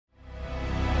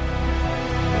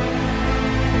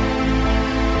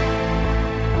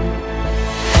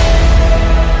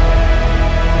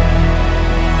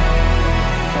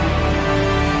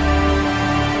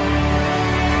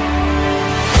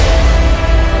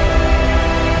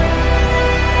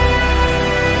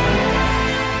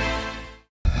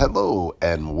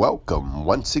and welcome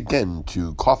once again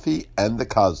to Coffee and the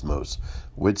Cosmos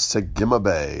with Sagima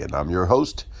Bay. And I'm your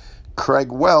host,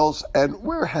 Craig Wells, and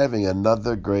we're having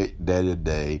another great day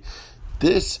today.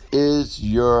 This is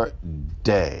your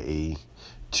day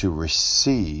to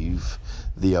receive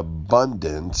the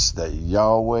abundance that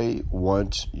Yahweh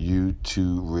wants you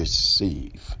to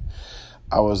receive.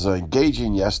 I was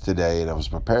engaging yesterday and I was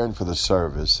preparing for the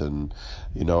service, and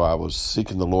I was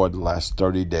seeking the Lord the last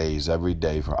 30 days every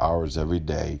day for hours every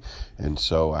day. And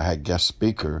so I had guest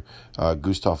speaker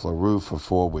Gustave LaRue for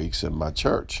 4 weeks in my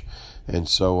church. And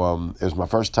so it was my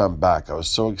first time back. I was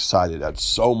so excited. I had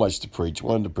so much to preach,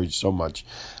 wanted to preach so much.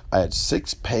 I had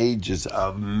 6 pages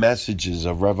of messages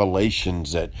of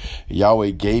revelations that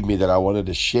Yahweh gave me that I wanted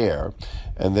to share.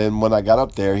 And then when I got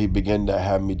up there, he began to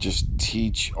have me just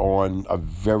teach on a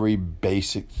very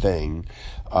basic thing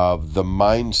of the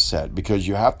mindset, because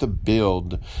you have to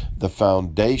build the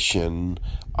foundation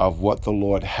of what the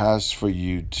Lord has for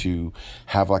you to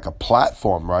have like a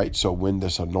platform, right? So when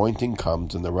this anointing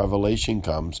comes and the revelation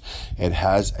comes, it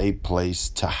has a place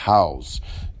to house,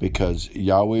 because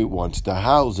Yahweh wants to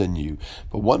house in you.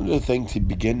 But one of the things he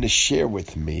began to share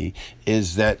with me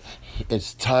is that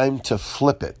it's time to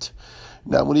flip it.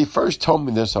 Now, when he first told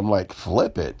me this, I'm like,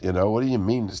 flip it? What do you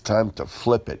mean it's time to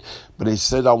flip it? But he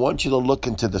said, I want you to look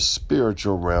into the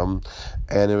spiritual realm.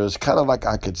 And it was kind of like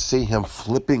I could see him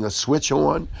flipping a switch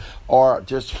on or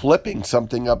just flipping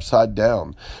something upside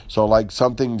down. So like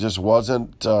something just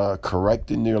wasn't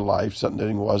correct in your life.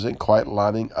 Something wasn't quite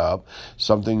lining up.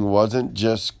 Something wasn't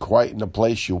just quite in the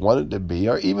place you wanted to be.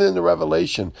 Or even in the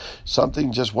revelation,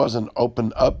 something just wasn't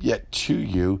opened up yet to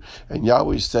you. And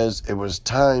Yahweh says it was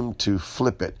time to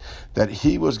flip it, that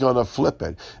he was going to flip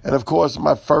it. And of course,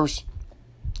 my first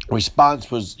response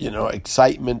was,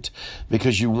 excitement,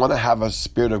 because you want to have a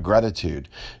spirit of gratitude.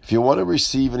 If you want to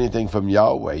receive anything from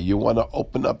Yahweh, you want to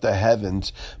open up the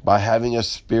heavens by having a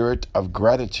spirit of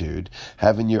gratitude,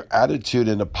 having your attitude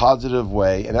in a positive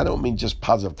way. And I don't mean just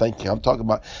positive thinking. I'm talking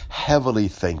about heavenly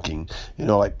thinking.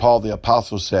 Like Paul the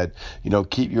Apostle said,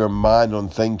 keep your mind on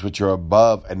things which are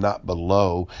above and not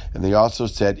below. And they also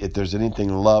said, if there's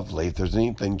anything lovely, if there's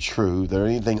anything true, if there's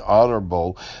anything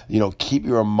honorable, keep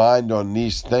your mind on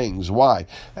these things. Why?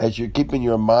 As you're keeping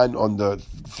your mind on the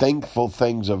thankful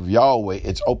things of Yahweh,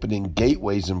 it's opening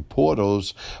gateways and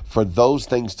portals for those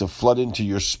things to flood into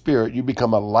your spirit. You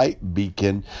become a light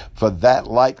beacon for that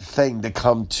light thing to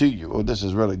come to you. Oh, this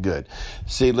is really good.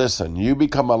 See, listen, you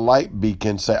become a light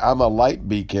beacon. Say, I'm a light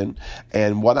beacon,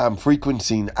 and what I'm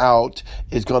frequencing out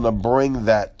is going to bring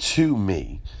that to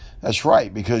me. That's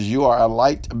right, because you are a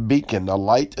light beacon. A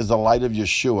light is the light of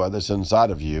Yeshua that's inside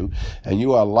of you, and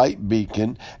you are a light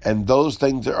beacon, and those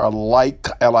things that are like,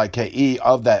 L-I-K-E,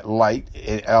 of that light,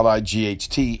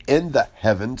 L-I-G-H-T, in the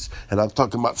heavens, and I'm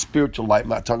talking about spiritual light, I'm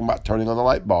not talking about turning on the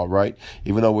light bulb, right?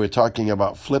 Even though we're talking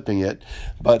about flipping it,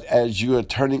 but as you are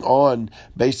turning on,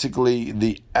 basically,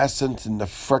 the essence and the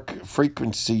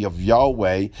frequency of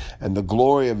Yahweh, and the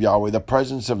glory of Yahweh, the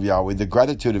presence of Yahweh, the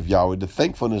gratitude of Yahweh, the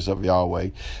thankfulness of Yahweh,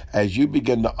 as you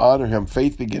begin to honor him,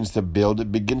 faith begins to build. It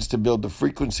begins to build the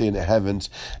frequency in the heavens.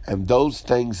 And those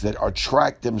things that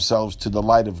attract themselves to the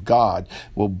light of God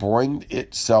will bring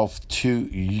itself to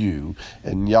you.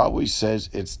 And Yahweh says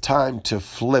it's time to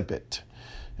flip it.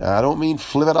 Now, I don't mean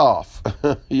flip it off.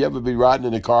 You ever be riding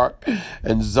in a car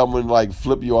and someone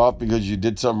flip you off because you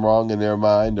did something wrong in their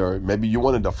mind, or maybe you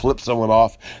wanted to flip someone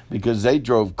off because they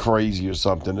drove crazy or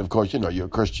something. Of course, you're a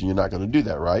Christian. You're not going to do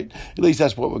that, right? At least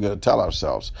that's what we're going to tell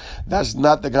ourselves. That's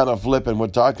not the kind of flipping we're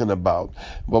talking about.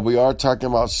 But we are talking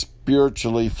about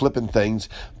spiritually flipping things,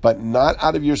 but not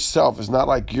out of yourself. It's not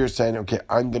like you're saying, okay,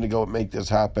 I'm going to go make this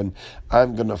happen.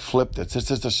 I'm going to flip this.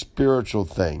 This is a spiritual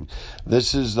thing.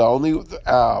 This is the only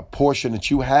portion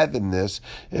that you have in this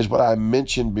is what I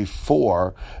mentioned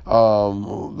before.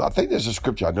 I think there's a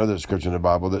scripture. I know there's a scripture in the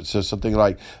Bible that says something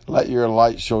like, let your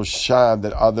light so shine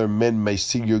that other men may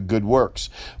see your good works.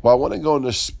 Well, I want to go in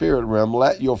the spirit realm.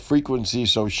 Let your frequency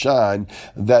so shine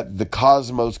that the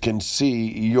cosmos can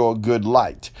see your good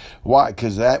light. Why?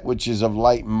 Because that which is of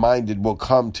light-minded will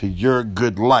come to your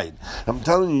good light. I'm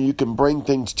telling you, you can bring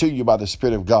things to you by the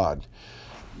Spirit of God.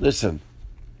 Listen,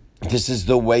 this is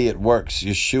the way it works.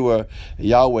 Yeshua,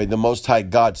 Yahweh, the Most High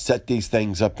God, set these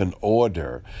things up in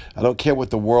order. I don't care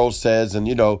what the world says, and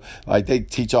they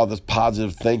teach all this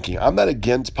positive thinking. I'm not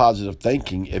against positive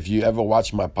thinking. If you ever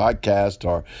watch my podcast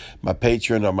or my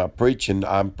Patreon or my preaching,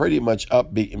 I'm pretty much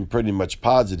upbeat and pretty much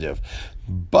positive.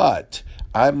 But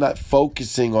I'm not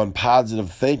focusing on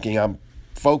positive thinking. I'm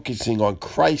focusing on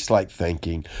Christ-like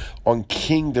thinking, on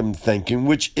kingdom thinking,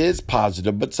 which is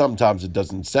positive, but sometimes it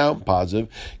doesn't sound positive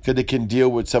because it can deal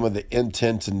with some of the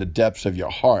intents and the depths of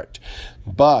your heart.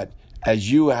 But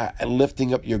as you are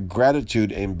lifting up your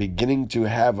gratitude and beginning to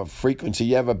have a frequency,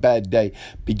 you have a bad day,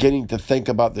 beginning to think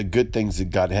about the good things that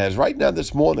God has. Right now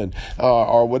this morning,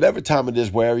 or whatever time it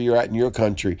is, wherever you're at in your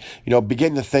country,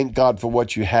 begin to thank God for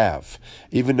what you have,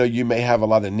 even though you may have a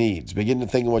lot of needs. Begin to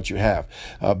think of what you have.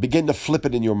 Begin to flip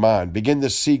it in your mind. Begin to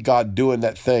see God doing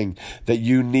that thing that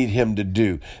you need him to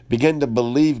do. Begin to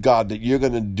believe, God, that you're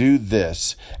going to do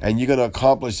this and you're going to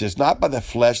accomplish this, not by the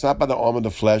flesh, not by the arm of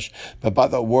the flesh, but by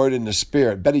the word and the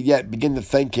Spirit. Better yet, begin to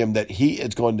thank him that he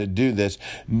is going to do this,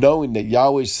 knowing that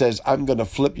Yahweh says, I'm going to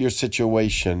flip your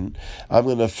situation. I'm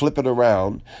going to flip it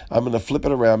around. I'm going to flip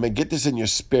it around. Man, get this in your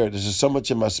spirit. This is so much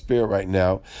in my spirit right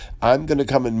now. I'm going to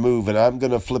come and move, and I'm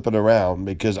going to flip it around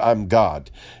because I'm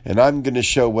God, and I'm going to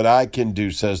show what I can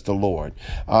do, says the Lord.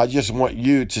 I just want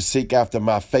you to seek after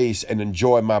my face and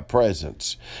enjoy my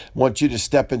presence. I want you to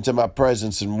step into my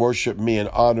presence and worship me and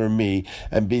honor me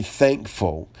and be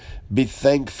thankful. Be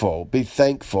thankful, be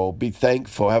thankful, be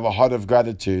thankful. Have a heart of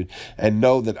gratitude and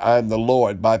know that I'm the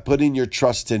Lord by putting your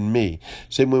trust in me.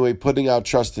 See, when we're putting our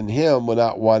trust in him, we're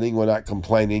not whining, we're not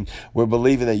complaining. We're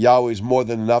believing that Yahweh is more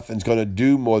than enough and is going to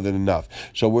do more than enough.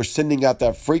 So we're sending out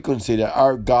that frequency that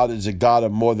our God is a God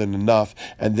of more than enough,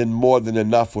 and then more than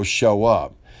enough will show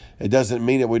up. It doesn't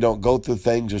mean that we don't go through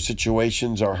things or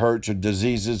situations or hurts or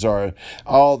diseases or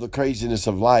all the craziness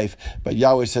of life. But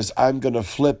Yahweh says, I'm going to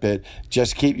flip it.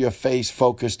 Just keep your face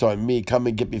focused on me. Come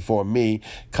and get before me.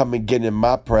 Come and get in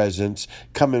my presence.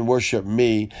 Come and worship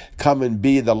me. Come and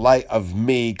be the light of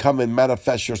me. Come and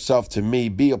manifest yourself to me.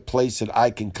 Be a place that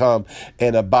I can come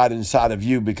and abide inside of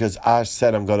you because I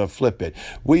said I'm going to flip it.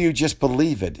 Will you just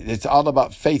believe it? It's all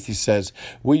about faith, he says.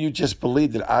 Will you just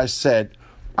believe that I said,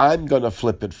 I'm going to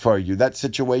flip it for you. That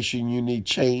situation you need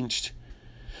changed.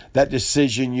 That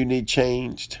decision you need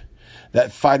changed.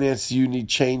 That finance you need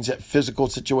changed. That physical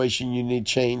situation you need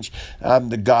changed. I'm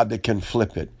the God that can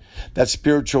flip it. That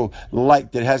spiritual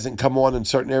light that hasn't come on in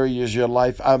certain areas of your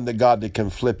life, I'm the God that can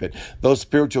flip it. Those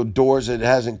spiritual doors that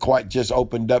hasn't quite just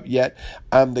opened up yet,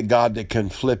 I'm the God that can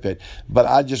flip it. But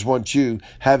I just want you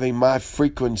having my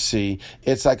frequency.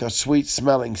 It's like a sweet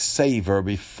smelling savor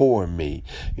before me.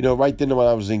 Right then when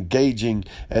I was engaging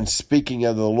and speaking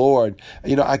of the Lord,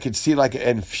 I could see like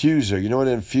an infuser. You know what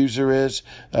an infuser is?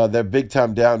 They're big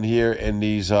time down here in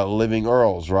these living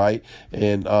Earls, right?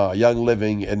 In Young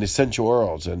Living and Essential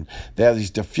Earls. And they have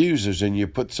these diffusers, and you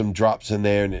put some drops in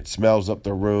there and it smells up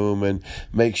the room and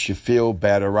makes you feel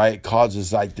better, right? It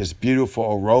causes like this beautiful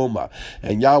aroma.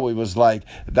 And Yahweh was like,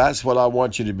 that's what I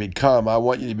want you to become. I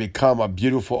want you to become a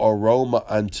beautiful aroma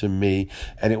unto me,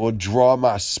 and it will draw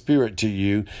my spirit to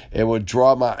you. It will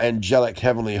draw my angelic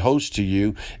heavenly host to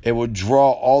you. It will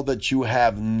draw all that you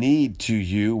have need to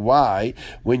you. Why?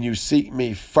 When you seek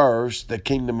me first, the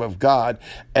kingdom of God,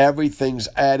 everything's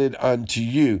added unto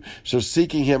you. So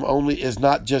seeking him only is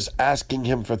not just asking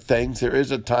him for things. There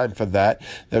is a time for that.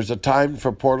 There's a time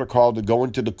for protocol to go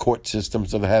into the court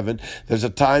systems of heaven. There's a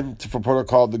time for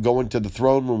protocol to go into the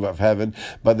throne room of heaven.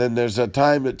 But then there's a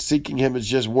time that seeking him is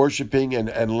just worshiping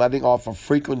and letting off a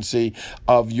frequency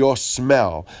of your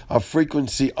smell, a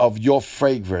frequency of your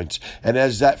fragrance. And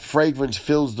as that fragrance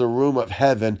fills the room of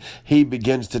heaven, he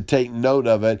begins to take note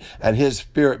of it, and his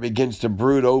spirit begins to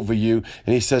brood over you.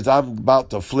 And he says, I'm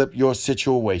about to flip your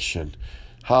situation.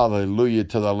 Hallelujah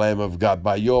to the Lamb of God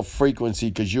by your frequency,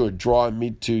 because you are drawing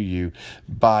me to you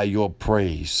by your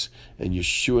praise. In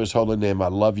Yeshua's holy name, I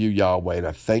love you, Yahweh, and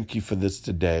I thank you for this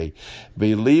today.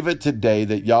 Believe it today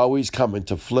that Yahweh's coming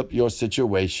to flip your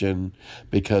situation,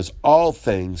 because all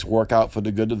things work out for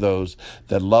the good of those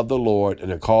that love the Lord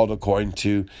and are called according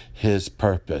to his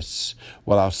purpose.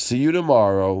 Well, I'll see you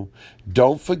tomorrow.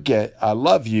 Don't forget, I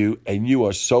love you, and you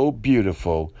are so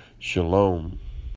beautiful. Shalom.